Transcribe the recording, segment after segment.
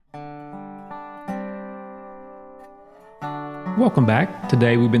Welcome back.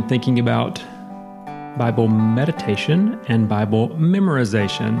 Today we've been thinking about Bible meditation and Bible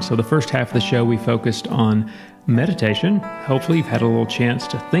memorization. So the first half of the show we focused on meditation. Hopefully you've had a little chance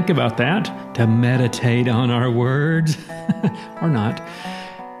to think about that, to meditate on our words, or not.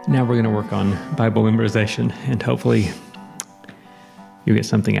 Now we're going to work on Bible memorization, and hopefully you'll get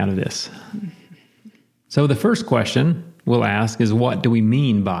something out of this. So the first question we'll ask is, what do we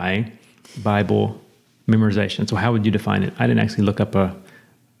mean by Bible memorization? So how would you define it? I didn't actually look up a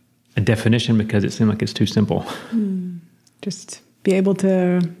definition because it seemed like it's too simple. Just be able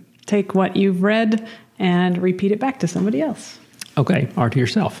to take what you've read and repeat it back to somebody else. Okay, or to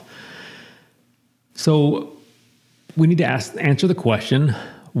yourself. So we need to answer the question,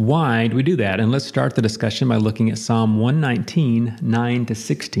 why do we do that? And let's start the discussion by looking at Psalm 119,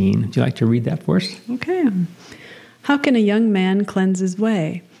 9-16. Would you like to read that for us? Okay. How can a young man cleanse his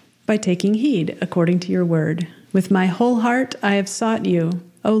way? By taking heed according to your word. With my whole heart I have sought you.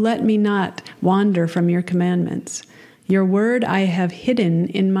 Oh, let me not wander from your commandments. Your word I have hidden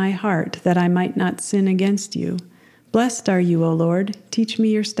in my heart, that I might not sin against you. Blessed are you, O Lord. Teach me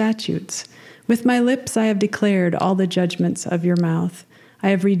your statutes. With my lips I have declared all the judgments of your mouth. I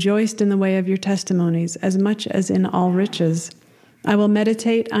have rejoiced in the way of your testimonies, as much as in all riches. I will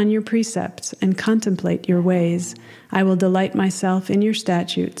meditate on your precepts and contemplate your ways. I will delight myself in your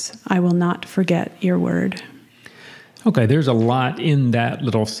statutes. I will not forget your word. Okay, there's a lot in that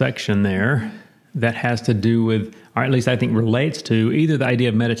little section there that has to do with, or at least I think relates to, either the idea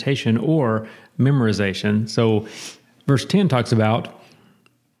of meditation or memorization. So verse 10 talks about,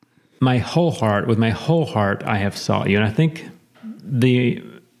 with my whole heart I have sought you. And I think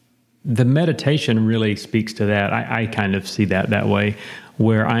the meditation really speaks to that. I kind of see that way,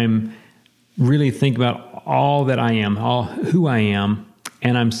 where I'm really thinking about all that I am, all who I am,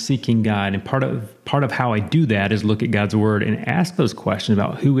 and I'm seeking God. And part of how I do that is look at God's word and ask those questions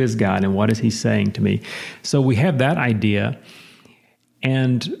about who is God and what is he saying to me. So we have that idea.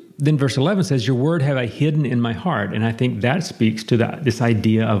 And then verse 11 says, your word have I hidden in my heart. And I think that speaks to this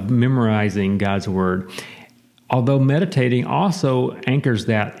idea of memorizing God's word. Although meditating also anchors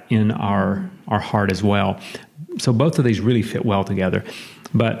that in our heart as well. So both of these really fit well together.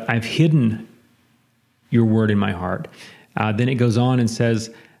 But I've hidden your word in my heart. Then it goes on and says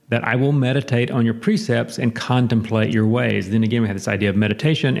that I will meditate on your precepts and contemplate your ways. Then again, we have this idea of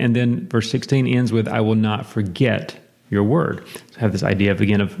meditation. And then verse 16 ends with, I will not forget your word. So I have this idea of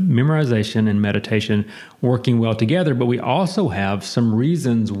memorization and meditation working well together. But we also have some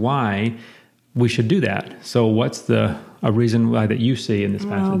reasons why we should do that. So what's a reason why that you see in this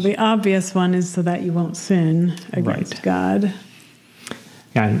passage? Well, the obvious one is so that you won't sin against God.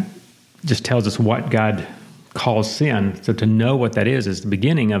 And just tells us what God calls sin. So to know what that is the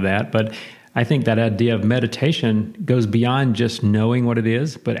beginning of that. But I think that idea of meditation goes beyond just knowing what it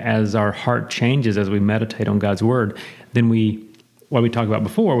is, but as our heart changes as we meditate on God's word, then what we talked about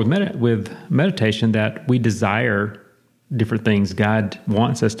before with meditation, that we desire different things. God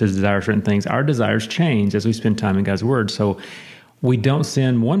wants us to desire certain things. Our desires change as we spend time in God's word. So we don't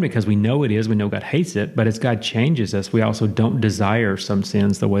sin, one, because we know it is, we know God hates it, but as God changes us, we also don't desire some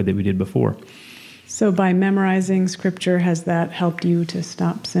sins the way that we did before. So by memorizing scripture, has that helped you to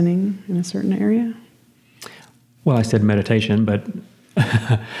stop sinning in a certain area? Well, I said meditation, but...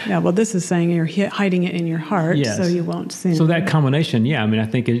 Yeah, well, this is saying you're hiding it in your heart, yes, so you won't sin. So that combination, yeah, I mean, I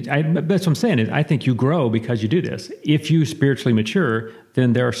think, that's what I'm saying, is I think you grow because you do this. If you spiritually mature,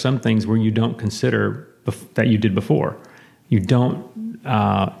 then there are some things where you don't consider that you did before. You don't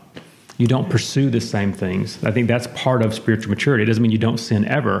pursue the same things. I think that's part of spiritual maturity. It doesn't mean you don't sin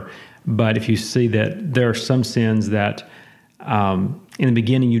ever, but if you see that there are some sins that in the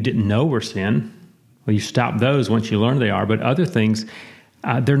beginning you didn't know were sin, well, you stop those once you learn they are. But other things,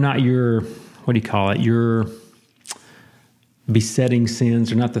 they're not your besetting sins.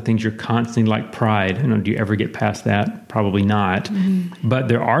 They're not the things you're constantly, like pride. Do you ever get past that? Probably not. Mm-hmm. But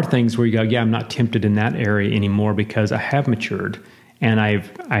there are things where you go, yeah, I'm not tempted in that area anymore because I have matured and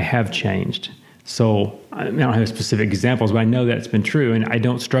I have changed. So I don't have specific examples, but I know that it's been true. And I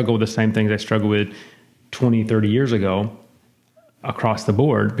don't struggle with the same things I struggled with 20, 30 years ago across the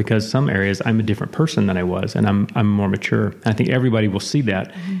board, because some areas I'm a different person than I was, and I'm more mature. I think everybody will see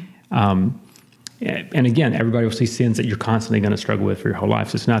that. Mm-hmm. And again, everybody will see sins that you're constantly going to struggle with for your whole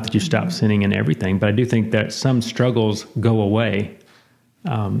life. So it's not that you stop sinning in everything, but I do think that some struggles go away.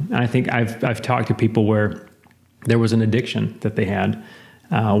 And I think I've talked to people where there was an addiction that they had,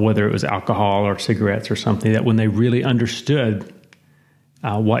 whether it was alcohol or cigarettes or something, that when they really understood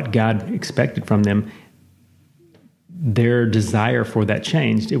what God expected from them, their desire for that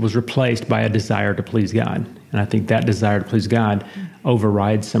changed. It was replaced by a desire to please God. And I think that desire to please God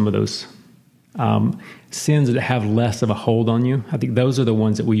overrides some of those sins that have less of a hold on you. I think those are the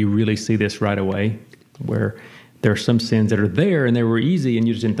ones that where you really see this right away, where there are some sins that are there and they were easy and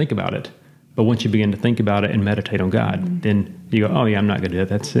you just didn't think about it. But once you begin to think about it and meditate on God, then you go, oh yeah, I'm not going to do that.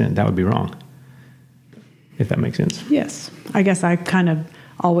 That's sin. That would be wrong. If that makes sense. Yes. I guess I kind of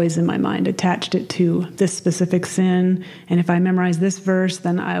always in my mind attached it to this specific sin. And if I memorize this verse,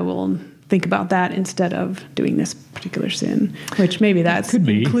 then I will think about that instead of doing this particular sin, which maybe that's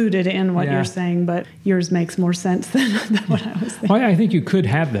included in what you're saying, but yours makes more sense than what I was thinking. Well, I think you could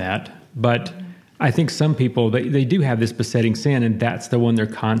have that, but I think some people, they do have this besetting sin, and that's the one they're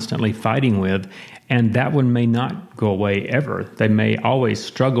constantly fighting with, and that one may not go away ever. They may always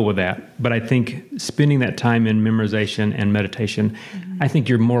struggle with that, but I think spending that time in memorization and meditation, I think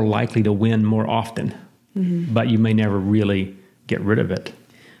you're more likely to win more often, but you may never really get rid of it.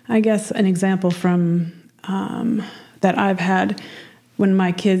 I guess an example from that I've had, when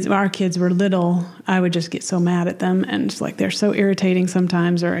our kids were little, I would just get so mad at them, and it's like they're so irritating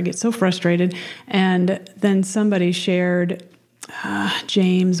sometimes, or I get so frustrated. And then somebody shared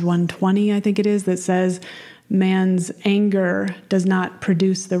James 1:20, I think it is, that says, man's anger does not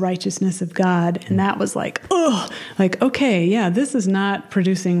produce the righteousness of God. And that was like, okay, yeah, this is not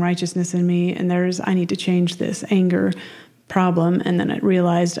producing righteousness in me, and I need to change this anger problem. And then I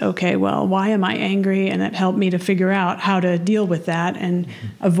realized, okay, well, why am I angry? And it helped me to figure out how to deal with that and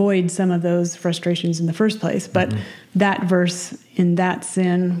avoid some of those frustrations in the first place. But that verse in that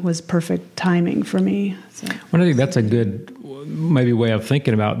sin was perfect timing for me. So. Well, I think that's a good maybe way of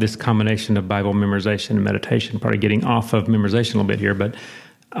thinking about this combination of Bible memorization and meditation, probably getting off of memorization a little bit here, but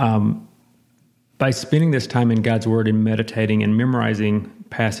by spending this time in God's Word and meditating and memorizing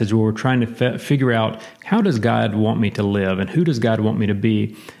passage where we're trying to figure out how does God want me to live and who does God want me to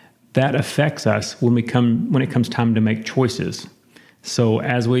be, that affects us when it comes time to make choices. So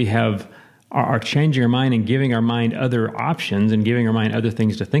as we are changing our mind and giving our mind other options and giving our mind other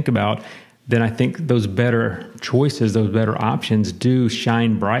things to think about, then I think those better choices, those better options do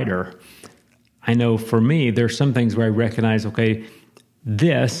shine brighter. I know for me, there's some things where I recognize, okay,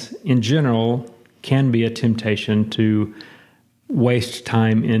 this in general can be a temptation to waste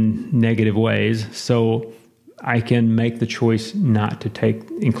time in negative ways, so I can make the choice not to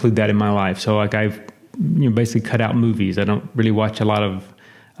include that in my life. So like I've basically cut out movies. I don't really watch a lot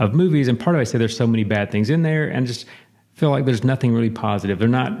of movies, and part of it I say there's so many bad things in there, and just feel like there's nothing really positive. They're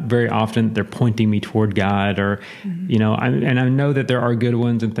not very often, they're pointing me toward God, or, and I know that there are good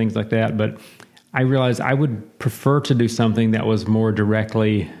ones and things like that, but I realized I would prefer to do something that was more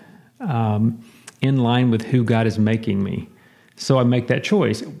directly in line with who God is making me. So I make that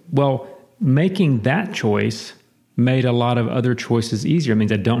choice. Well, making that choice made a lot of other choices easier. It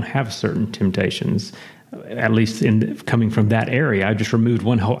means I don't have certain temptations, at least in coming from that area. I just removed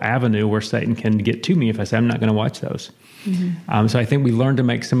one whole avenue where Satan can get to me if I say I'm not going to watch those. So I think we learn to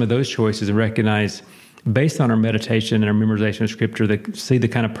make some of those choices and recognize, based on our meditation and our memorization of Scripture, that see the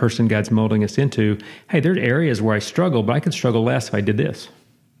kind of person God's molding us into. Hey, there are areas where I struggle, but I could struggle less if I did this.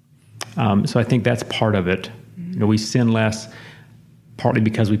 So I think that's part of it. We sin less partly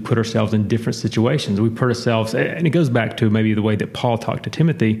because we put ourselves in different situations. We put ourselves, and it goes back to maybe the way that Paul talked to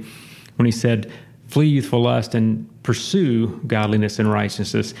Timothy when he said, flee youthful lust and pursue godliness and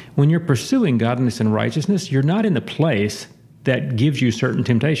righteousness. When you're pursuing godliness and righteousness, you're not in the place that gives you certain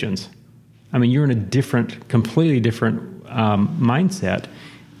temptations. I mean, you're in a completely different mindset.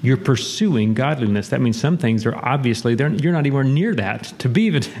 You're pursuing godliness. That means some things are obviously, you're not anywhere near that to be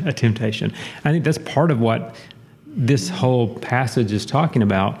even a temptation. I think that's part of what this whole passage is talking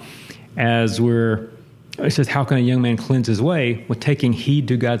about it says, how can a young man cleanse his way? With taking heed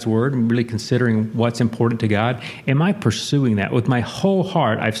to God's word and really considering what's important to God. Am I pursuing that? With my whole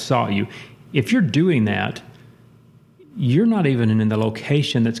heart, I've sought you. If you're doing that, you're not even in the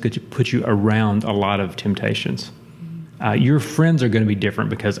location that's going to put you around a lot of temptations. Your friends are going to be different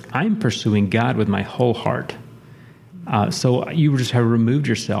because I'm pursuing God with my whole heart. So you just have removed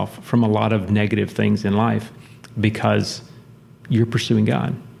yourself from a lot of negative things in life because you're pursuing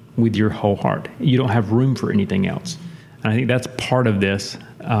God with your whole heart. You don't have room for anything else. And I think that's part of this.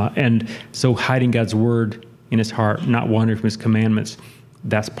 And so hiding God's word in his heart, not wandering from his commandments,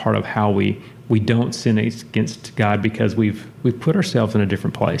 that's part of how we don't sin against God, because we've put ourselves in a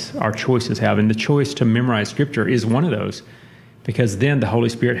different place. Our choices have. And the choice to memorize Scripture is one of those, because then the Holy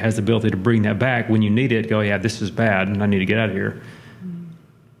Spirit has the ability to bring that back when you need it. Go, yeah, this is bad, and I need to get out of here.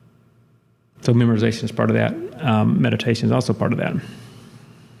 So memorization is part of that. Meditation is also part of that.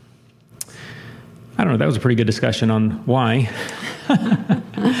 I don't know, that was a pretty good discussion on why.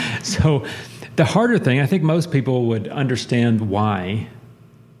 So the harder thing, I think most people would understand why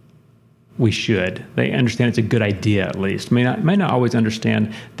we should. They understand it's a good idea, at least. May not always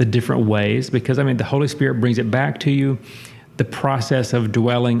understand the different ways, because, the Holy Spirit brings it back to you. The process of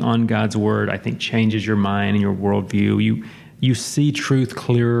dwelling on God's Word, I think, changes your mind and your worldview. You see truth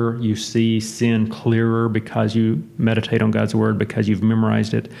clearer. You see sin clearer because you meditate on God's Word, because you've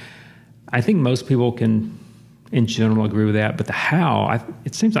memorized it. I think most people can, in general, agree with that. But the how,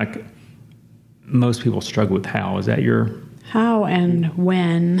 it seems like most people struggle with how. Is that your... How and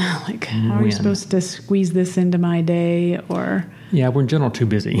when? Like, how are you supposed to squeeze this into my day? Or... Yeah, we're in general too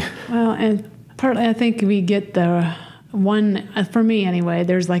busy. Well, and partly I think we get the one, for me anyway,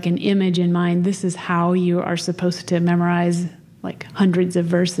 there's like an image in mind. This is how you are supposed to memorize like hundreds of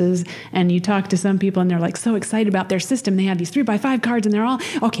verses. And you talk to some people and they're like so excited about their system. They have these 3x5 cards and they're all,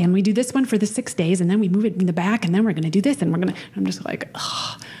 okay, and we do this one for the 6 days and then we move it in the back and then we're going to do this and I'm just like,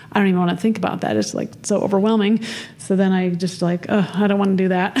 oh, I don't even want to think about that. It's like so overwhelming. So then I just like, oh, I don't want to do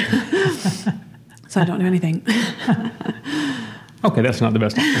that. So I don't do anything. Okay, that's not the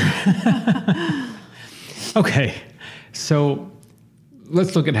best answer. Okay, so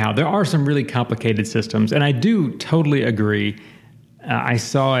let's look at how. There are some really complicated systems, and I do totally agree. I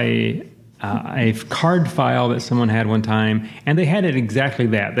saw a card file that someone had one time, and they had it exactly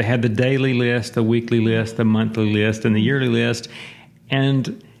that. They had the daily list, the weekly list, the monthly list, and the yearly list.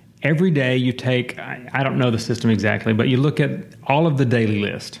 And every day you take, I don't know the system exactly, but you look at all of the daily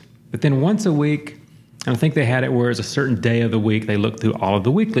list. But then once a week, and I think they had it where it's a certain day of the week, they look through all of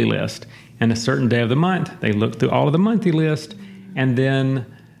the weekly list. And a certain day of the month, they look through all of the monthly list. And then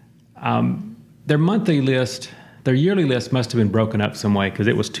their monthly list, their yearly list must have been broken up some way because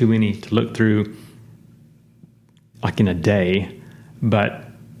it was too many to look through like in a day. But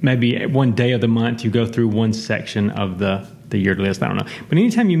maybe one day of the month, you go through one section of the yearly list. I don't know. But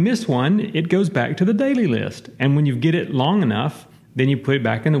anytime you miss one, it goes back to the daily list. And when you get it long enough, then you put it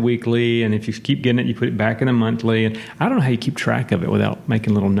back in the weekly. And if you keep getting it, you put it back in the monthly. And I don't know how you keep track of it without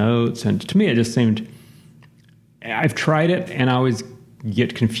making little notes. And to me, it just seemed... I've tried it, and I always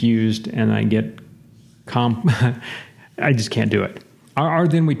get confused, and I get I just can't do it. Or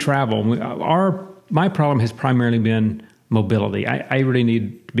then we travel. My problem has primarily been mobility. I really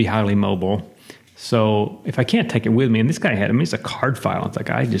need to be highly mobile. So if I can't take it with me, and this guy had, it's a card file. It's like,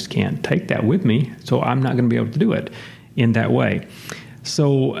 I just can't take that with me, so I'm not going to be able to do it in that way.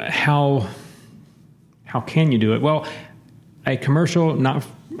 So how can you do it? Well, a commercial,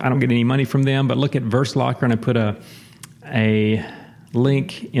 I don't get any money from them, but look at VerseLocker, and I put a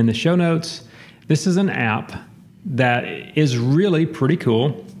link in the show notes. This is an app that is really pretty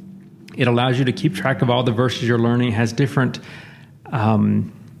cool. It allows you to keep track of all the verses you're learning. It has different,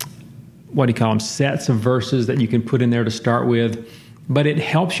 sets of verses that you can put in there to start with. But it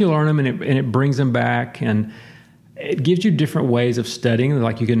helps you learn them, and it brings them back, and it gives you different ways of studying.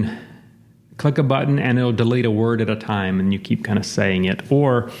 Like you can click a button and it'll delete a word at a time, and you keep kind of saying it.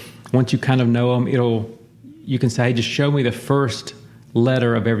 Or once you kind of know them, you can say, hey, just show me the first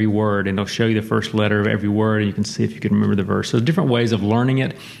letter of every word, and it'll show you the first letter of every word, and you can see if you can remember the verse. So there's different ways of learning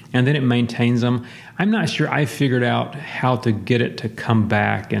it, and then it maintains them. I'm not sure I figured out how to get it to come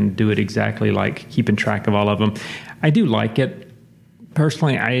back and do it exactly like keeping track of all of them. I do like it.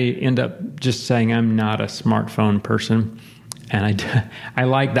 Personally, I end up just saying I'm not a smartphone person, and I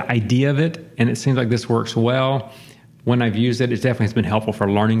like the idea of it, and it seems like this works well. When I've used it, it definitely has been helpful for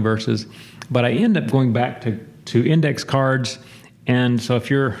learning verses. But I end up going back to index cards, and so if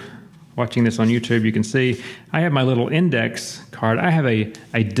you're watching this on YouTube, you can see I have my little index card. I have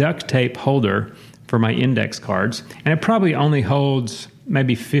a duct tape holder for my index cards, and it probably only holds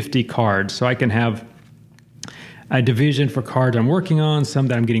maybe 50 cards, so I can have a division for cards I'm working on, some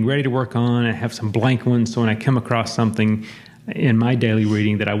that I'm getting ready to work on. I have some blank ones, so when I come across something in my daily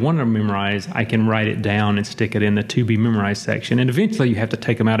reading that I want to memorize, I can write it down and stick it in the to be memorized section. And eventually you have to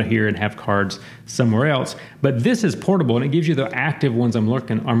take them out of here and have cards somewhere else. But this is portable, and it gives you the active ones I'm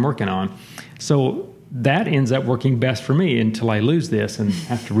working on. So that ends up working best for me until I lose this and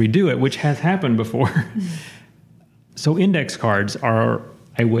have to redo it, which has happened before. So index cards are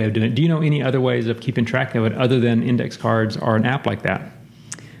a way of doing it. Do you know any other ways of keeping track of it other than index cards or an app like that?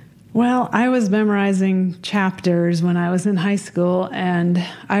 Well, I was memorizing chapters when I was in high school, and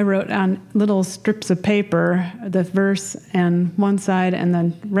I wrote on little strips of paper the verse on one side and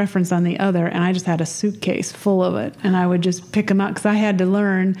the reference on the other, and I just had a suitcase full of it, and I would just pick them up because I had to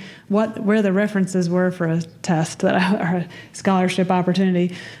learn where the references were for a test or a scholarship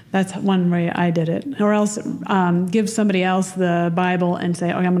opportunity. That's one way I did it. Or else give somebody else the Bible and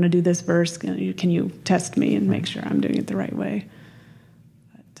say, I'm going to do this verse. Can you test me and make sure I'm doing it the right way?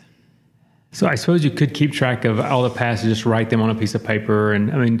 So I suppose you could keep track of all the passages, write them on a piece of paper.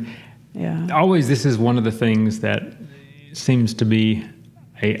 And I mean, always this is one of the things that seems to be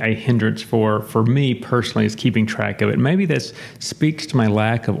a hindrance for me personally, is keeping track of it. Maybe this speaks to my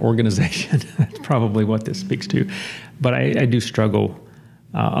lack of organization. That's probably what this speaks to. But I do struggle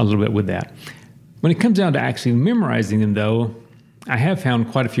a little bit with that. When it comes down to actually memorizing them, though, I have found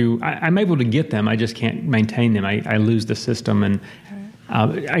quite a few. I'm able to get them. I just can't maintain them. I lose the system. And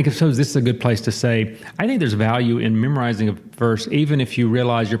I suppose this is a good place to say, I think there's value in memorizing a verse, even if you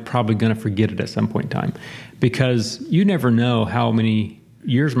realize you're probably going to forget it at some point in time, because you never know how many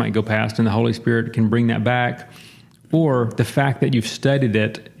years might go past and the Holy Spirit can bring that back, or the fact that you've studied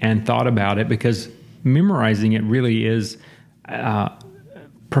it and thought about it, because memorizing it really is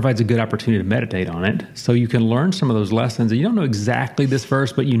provides a good opportunity to meditate on it, so you can learn some of those lessons. And you don't know exactly this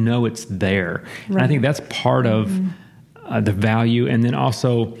verse, but you know it's there. Right. And I think that's part of the value. And then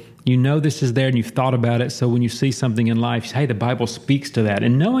also, you know this is there and you've thought about it, so when you see something in life, hey, the Bible speaks to that.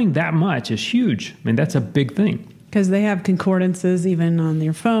 And knowing that much is huge. I mean, that's a big thing. Because they have concordances even on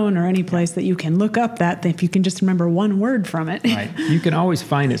your phone or any place that you can look up that if you can just remember one word from it. Right. You can always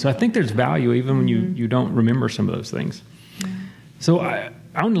find it. So I think there's value even when you don't remember some of those things. Yeah. So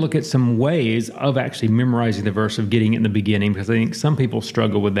I want to look at some ways of actually memorizing the verse, of getting it in the beginning, because I think some people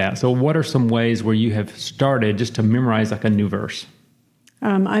struggle with that. So what are some ways where you have started just to memorize like a new verse?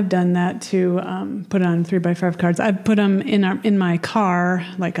 I've done that to put on 3x5 cards. I've put them in my car,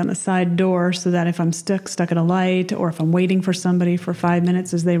 like on the side door, so that if I'm stuck at a light, or if I'm waiting for somebody for 5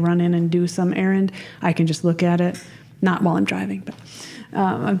 minutes as they run in and do some errand, I can just look at it. Not while I'm driving, but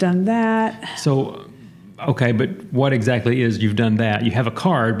I've done that. So, okay, but what exactly is, you've done that? You have a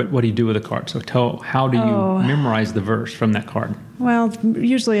card, but what do you do with the card? So how do you memorize the verse from that card? Well,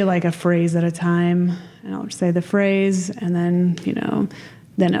 usually like a phrase at a time. And I'll say the phrase, and then,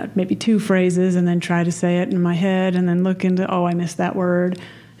 then maybe two phrases, and then try to say it in my head, and then look into, I missed that word,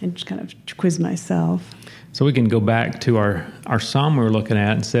 and just kind of quiz myself. So we can go back to our psalm we were looking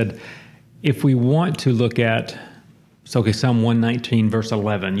at and said, if we want to look at, Psalm 119, verse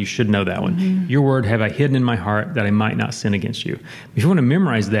 11, you should know that one. Mm-hmm. Your word have I hidden in my heart that I might not sin against you. If you want to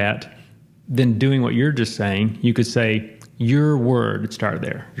memorize that, then doing what you're just saying, you could say, your word, start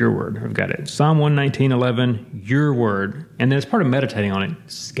there, your word. I've got it. Psalm 119, 11, your word. And then as part of meditating on it,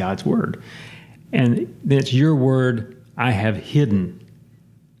 it's God's word. And then it's your word I have hidden.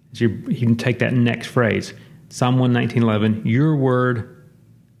 So you can take that next phrase, Psalm 119, 11, your word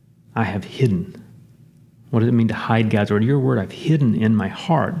I have hidden. What does it mean to hide God's word? Your word I've hidden in my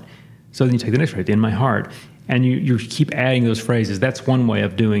heart. So then you take the next phrase, in my heart. And you keep adding those phrases. That's one way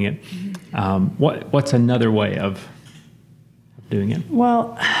of doing it. What's another way of doing it?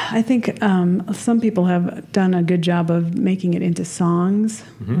 Well, I think some people have done a good job of making it into songs.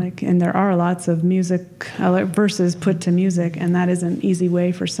 Mm-hmm. And there are lots of music, verses put to music, and that is an easy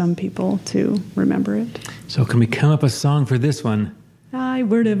way for some people to remember it. So can we come up with a song for this one? Thy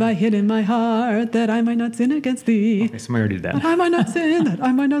word have I hid in my heart, that I might not sin against thee. Okay, somebody already did that. That I might not sin, that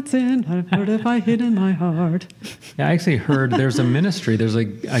I might not sin. Thy word have I hid in my heart. Yeah, I actually heard there's a ministry. There's a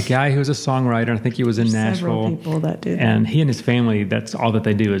guy who's a songwriter. I think he was in Nashville. Several people that do that. And he and his family, that's all that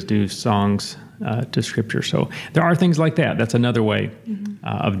they do, is do songs to Scripture. So there are things like that. That's another way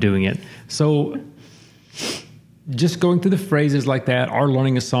of doing it. So just going through the phrases like that, or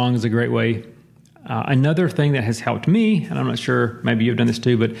learning a song is a great way. Another thing that has helped me, and I'm not sure, maybe you've done this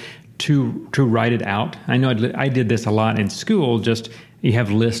too, but to write it out. I know I did this a lot in school. Just you have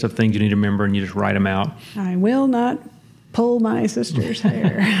a list of things you need to remember, and you just write them out. I will not pull my sister's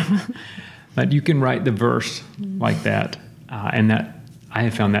hair. But you can write the verse like that, and that I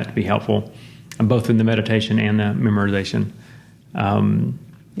have found that to be helpful, both in the meditation and the memorization.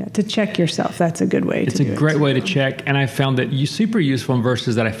 To check yourself. That's a good way to do it. It's a great way to check, and I found that super useful in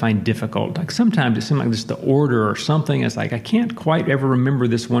verses that I find difficult. Like sometimes it seems like just the order or something. It's like I can't quite ever remember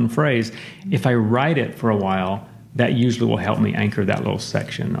this one phrase. If I write it for a while, that usually will help me anchor that little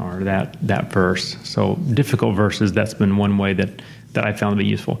section or that verse. So difficult verses, that's been one way that I found to be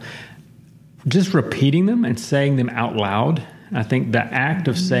useful. Just repeating them and saying them out loud. I think the act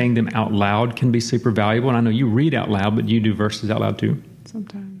of saying them out loud can be super valuable. And I know you read out loud, but you do verses out loud too.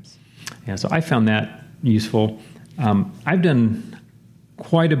 sometimes. Yeah, so I found that useful. I've done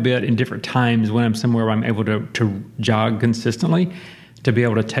quite a bit in different times when I'm somewhere where I'm able to jog consistently, to be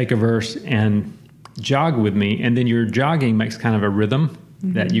able to take a verse and jog with me. And then your jogging makes kind of a rhythm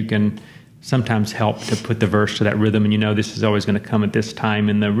that you can sometimes help to put the verse to that rhythm. And you know this is always going to come at this time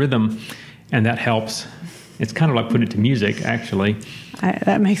in the rhythm. And that helps. It's kind of like putting it to music, actually.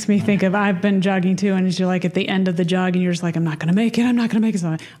 That makes me think of, I've been jogging too, and you're like at the end of the jog, and you're just like, I'm not going to make it.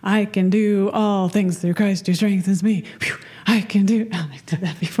 So I can do all things through Christ who strengthens me. Whew, I can do. Oh, I did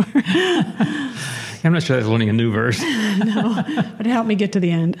that before. I'm not sure that's learning a new verse. No, but it helped me get to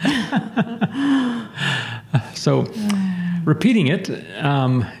the end. So repeating it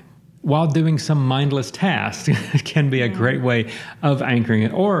while doing some mindless task can be a great way of anchoring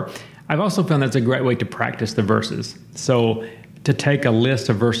it. Or I've also found that's a great way to practice the verses. So to take a list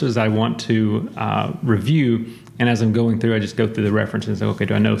of verses I want to review, and as I'm going through, I just go through the references. Okay,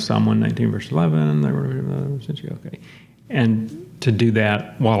 do I know Psalm 119, verse 11? Okay. And to do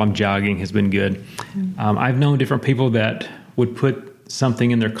that while I'm jogging has been good. I've known different people that would put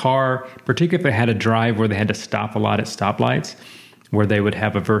something in their car, particularly if they had a drive where they had to stop a lot at stoplights, where they would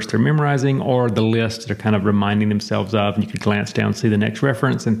have a verse they're memorizing or the list they're kind of reminding themselves of, and you could glance down, see the next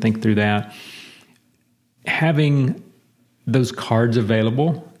reference, and think through that. Having those cards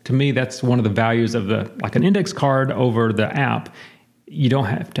available, to me, that's one of the values of like an index card over the app. You don't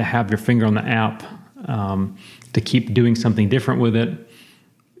have to have your finger on the app to keep doing something different with it.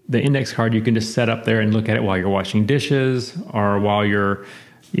 The index card, you can just set up there and look at it while you're washing dishes or while you're,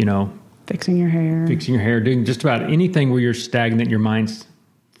 fixing your hair, doing just about anything where you're stagnant, your mind's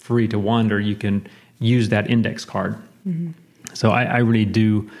free to wander, you can use that index card. So I really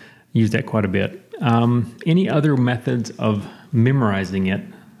do use that quite a bit. Any other methods of memorizing it?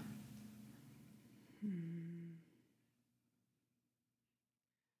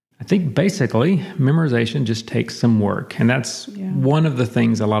 I think basically memorization just takes some work, and that's one of the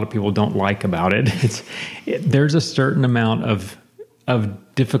things a lot of people don't like about it. There's a certain amount of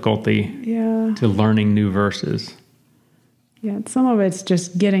difficulty to learning new verses. Yeah, some of it's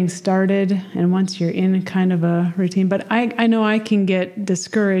just getting started, and once you're in kind of a routine. But I know I can get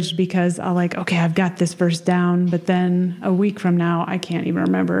discouraged because I'll okay, I've got this verse down, but then a week from now, I can't even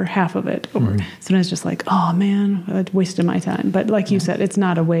remember half of it. Or sometimes it's just like, oh man, I wasted my time. But like you said, it's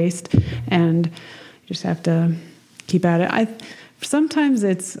not a waste, and you just have to keep at it. Sometimes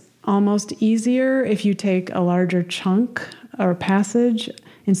it's almost easier if you take a larger chunk or passage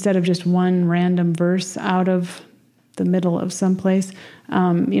instead of just one random verse out of the middle of someplace.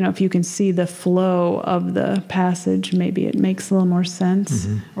 If you can see the flow of the passage, maybe it makes a little more sense.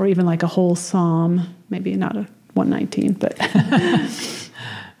 Or even like a whole psalm, maybe not a 119, but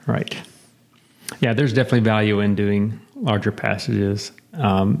right. Yeah, there's definitely value in doing larger passages.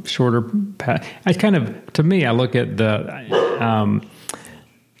 Shorter. To me, I look at the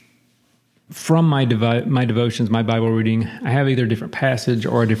from my devotions, my Bible reading, I have either a different passage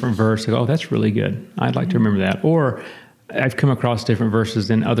or a different verse. I go, oh, that's really good. I'd like to remember that. Or I've come across different verses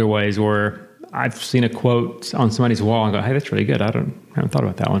in other ways where I've seen a quote on somebody's wall and go, hey, that's really good. I haven't thought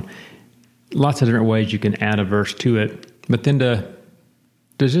about that one. Lots of different ways you can add a verse to it. But then to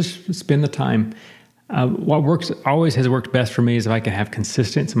just spend the time. What always has worked best for me is if I can have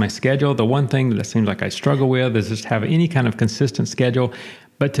consistency in my schedule. The one thing that seems like I struggle with is just have any kind of consistent schedule.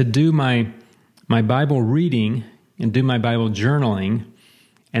 But to do my Bible reading and do my Bible journaling,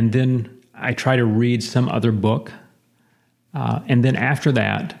 and then I try to read some other book, and then after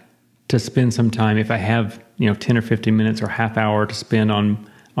that, to spend some time, if I have 10 or 15 minutes or half hour to spend on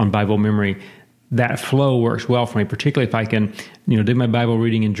Bible memory, that flow works well for me, particularly if I can do my Bible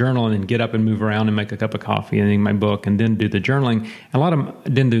reading and journal and then get up and move around and make a cup of coffee and then my book and then do the journaling.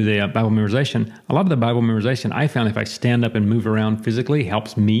 Then do the Bible memorization. A lot of the Bible memorization I found if I stand up and move around physically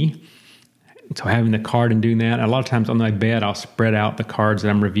helps me. So having the card and doing that, a lot of times on my bed, I'll spread out the cards that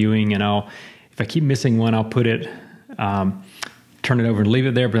I'm reviewing, and if I keep missing one, I'll put it, turn it over and leave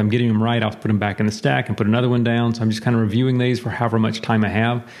it there, but I'm getting them right, I'll put them back in the stack and put another one down. So I'm just kind of reviewing these for however much time I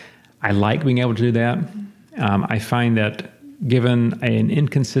have. I like being able to do that. I find that given an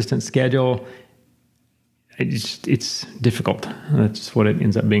inconsistent schedule, it's difficult. That's what it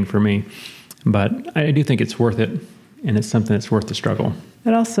ends up being for me. But I do think it's worth it, and it's something that's worth the struggle.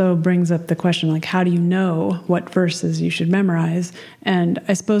 It also brings up the question, how do you know what verses you should memorize? And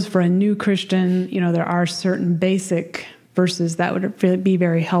I suppose for a new Christian, there are certain basic verses that would be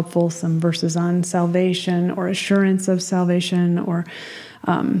very helpful. Some verses on salvation or assurance of salvation or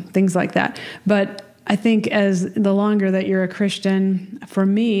things like that. But I think as the longer that you're a Christian, for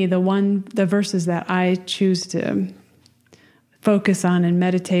me, the verses that I choose to focus on and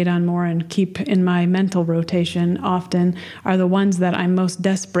meditate on more and keep in my mental rotation often are the ones that I most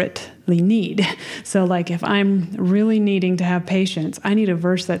desperately need. So like if I'm really needing to have patience, I need a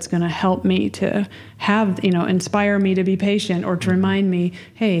verse that's going to help me to have, inspire me to be patient, or to remind me,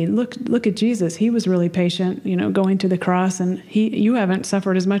 hey, look at Jesus. He was really patient, going to the cross, and you haven't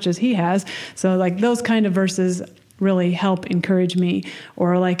suffered as much as he has. So like those kind of verses really help encourage me.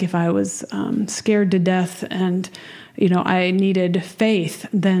 Or like if I was scared to death and I needed faith,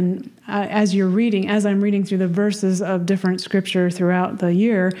 then as I'm reading through the verses of different scripture throughout the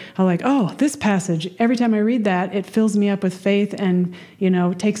year, I'm like, oh, this passage, every time I read that, it fills me up with faith and,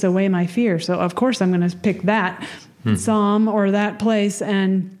 takes away my fear. So of course I'm going to pick that psalm or that place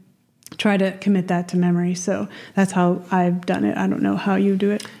and try to commit that to memory. So that's how I've done it. I don't know how you do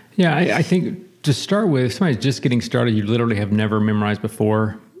it. Yeah, I think to start with, somebody's just getting started, you literally have never memorized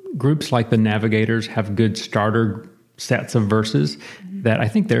before. Groups like the Navigators have good starter sets of verses that I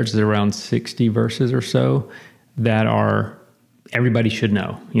think theirs is around 60 verses or so that are everybody should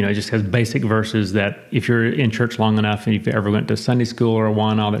know. It just has basic verses that if you're in church long enough and if you ever went to Sunday school or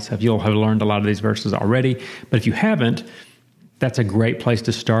Awana, all that stuff, you'll have learned a lot of these verses already. But if you haven't, that's a great place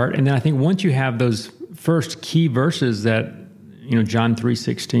to start. And then I think once you have those first key verses that, John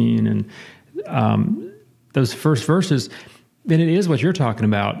 3:16 and those first verses, then it is what you're talking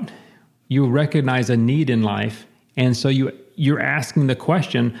about. You recognize a need in life. And so you're asking the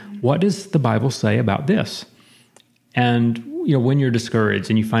question, what does the Bible say about this? And when you're discouraged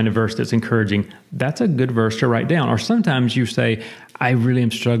and you find a verse that's encouraging, that's a good verse to write down. Or sometimes you say, I really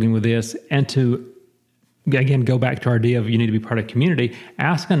am struggling with this. And to, again, go back to our idea of you need to be part of community,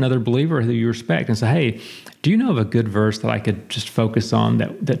 ask another believer who you respect and say, hey, do you know of a good verse that I could just focus on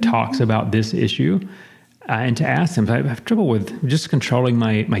that talks about this issue? And to ask them, I have trouble with just controlling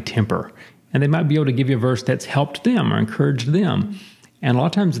my temper. And they might be able to give you a verse that's helped them or encouraged them. And a lot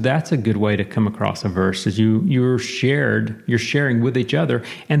of times that's a good way to come across a verse, is you're sharing with each other.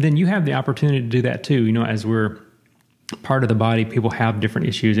 And then you have the opportunity to do that too. As we're part of the body, people have different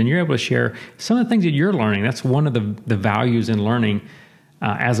issues, and you're able to share some of the things that you're learning. That's one of the values in learning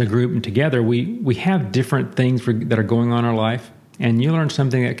as a group and together. We have different things that are going on in our life. And you learn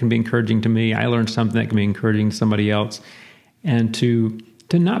something that can be encouraging to me. I learned something that can be encouraging to somebody else. And to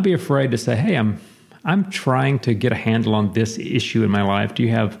not be afraid to say, hey, I'm trying to get a handle on this issue in my life. Do you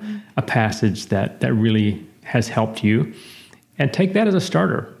have a passage that really has helped you? And take that as a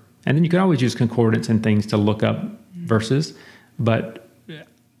starter. And then you can always use concordance and things to look up verses. But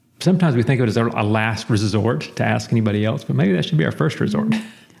sometimes we think of it as a last resort to ask anybody else, but maybe that should be our first resort.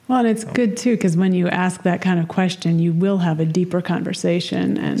 Well, and it's good too, because when you ask that kind of question, you will have a deeper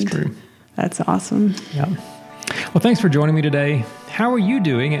conversation. And that's true. That's awesome. Yeah. Well, thanks for joining me today. How are you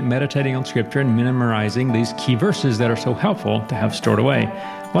doing at meditating on Scripture and memorizing these key verses that are so helpful to have stored away?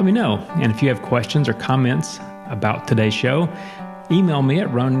 Let me know. And if you have questions or comments about today's show, email me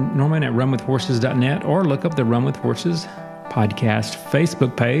at norman@runwithhorses.net or look up the Run With Horses podcast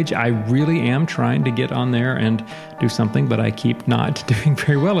Facebook page. I really am trying to get on there and do something, but I keep not doing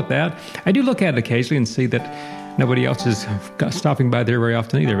very well at that. I do look at it occasionally and see that nobody else is stopping by there very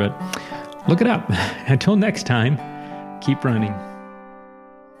often either, but look it up. Until next time, keep running.